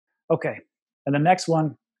Okay. And the next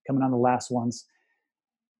one, coming on the last ones,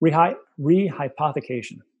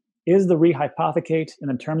 rehypothecation. Is the rehypothecate in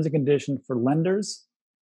the terms and condition for lenders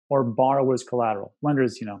or borrowers collateral?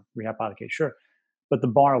 Lenders, rehypothecate, sure. But the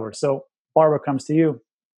borrower. So borrower comes to you.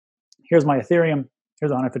 Here's my Ethereum.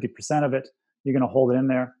 Here's 150% of it. You're going to hold it in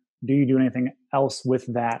there. Do you do anything else with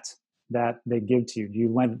that they give to you? Do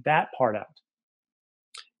you lend that part out?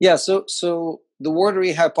 Yeah. So the word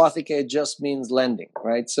rehypothecate just means lending,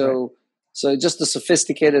 right? So just a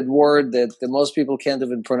sophisticated word that most people can't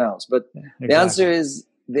even pronounce. But exactly. The answer is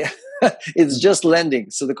it's just lending.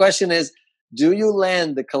 So the question is, do you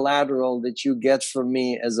lend the collateral that you get from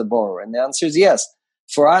me as a borrower? And the answer is yes.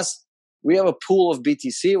 For us, we have a pool of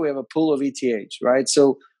BTC. We have a pool of ETH, right?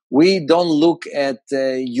 So we don't look at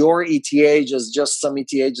your ETH as just some ETH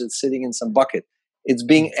that's sitting in some bucket. It's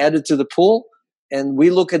being added to the pool, and we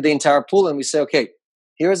look at the entire pool and we say, okay,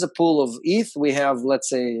 here's a pool of ETH. We have, let's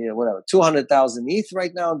say, 200,000 ETH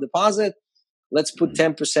right now in deposit. Let's put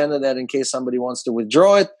 10% of that in case somebody wants to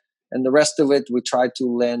withdraw it. And the rest of it, we try to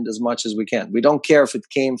lend as much as we can. We don't care if it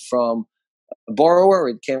came from a borrower, or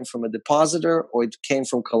it came from a depositor, or it came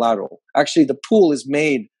from collateral. Actually, the pool is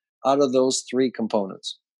made out of those three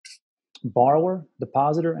components. Borrower,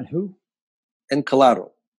 depositor, and who? And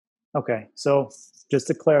collateral. Okay, so just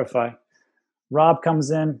to clarify, Rob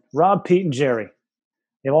comes in, Rob, Pete, and Jerry.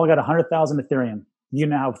 They've all got 100,000 Ethereum. You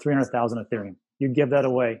now have 300,000 Ethereum. You give that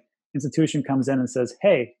away. Institution comes in and says,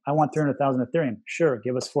 hey, I want 300,000 Ethereum. Sure,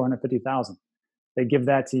 give us 450,000. They give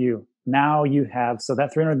that to you. Now you have, so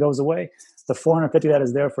that 300 goes away. The 450 that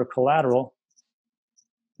is there for collateral,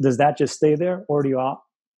 does that just stay there, or do you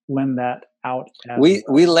lend that out? We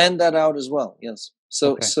lend that out as well. Yes.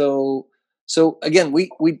 So okay. so again, we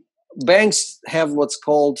banks have what's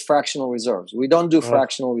called fractional reserves. We don't do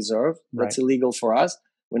fractional reserve. That's illegal for us.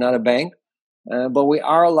 We're not a bank. But we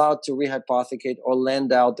are allowed to rehypothecate or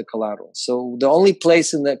lend out the collateral. So the only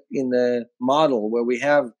place in the model where we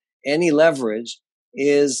have any leverage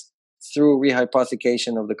is through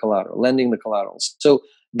rehypothecation of the collateral, lending the collaterals. So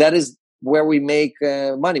that is where we make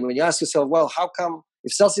money. When you ask yourself, well, how come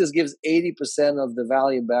if Celsius gives 80% of the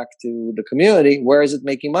value back to the community, where is it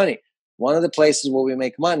making money? One of the places where we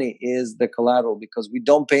make money is the collateral, because we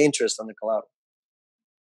don't pay interest on the collateral.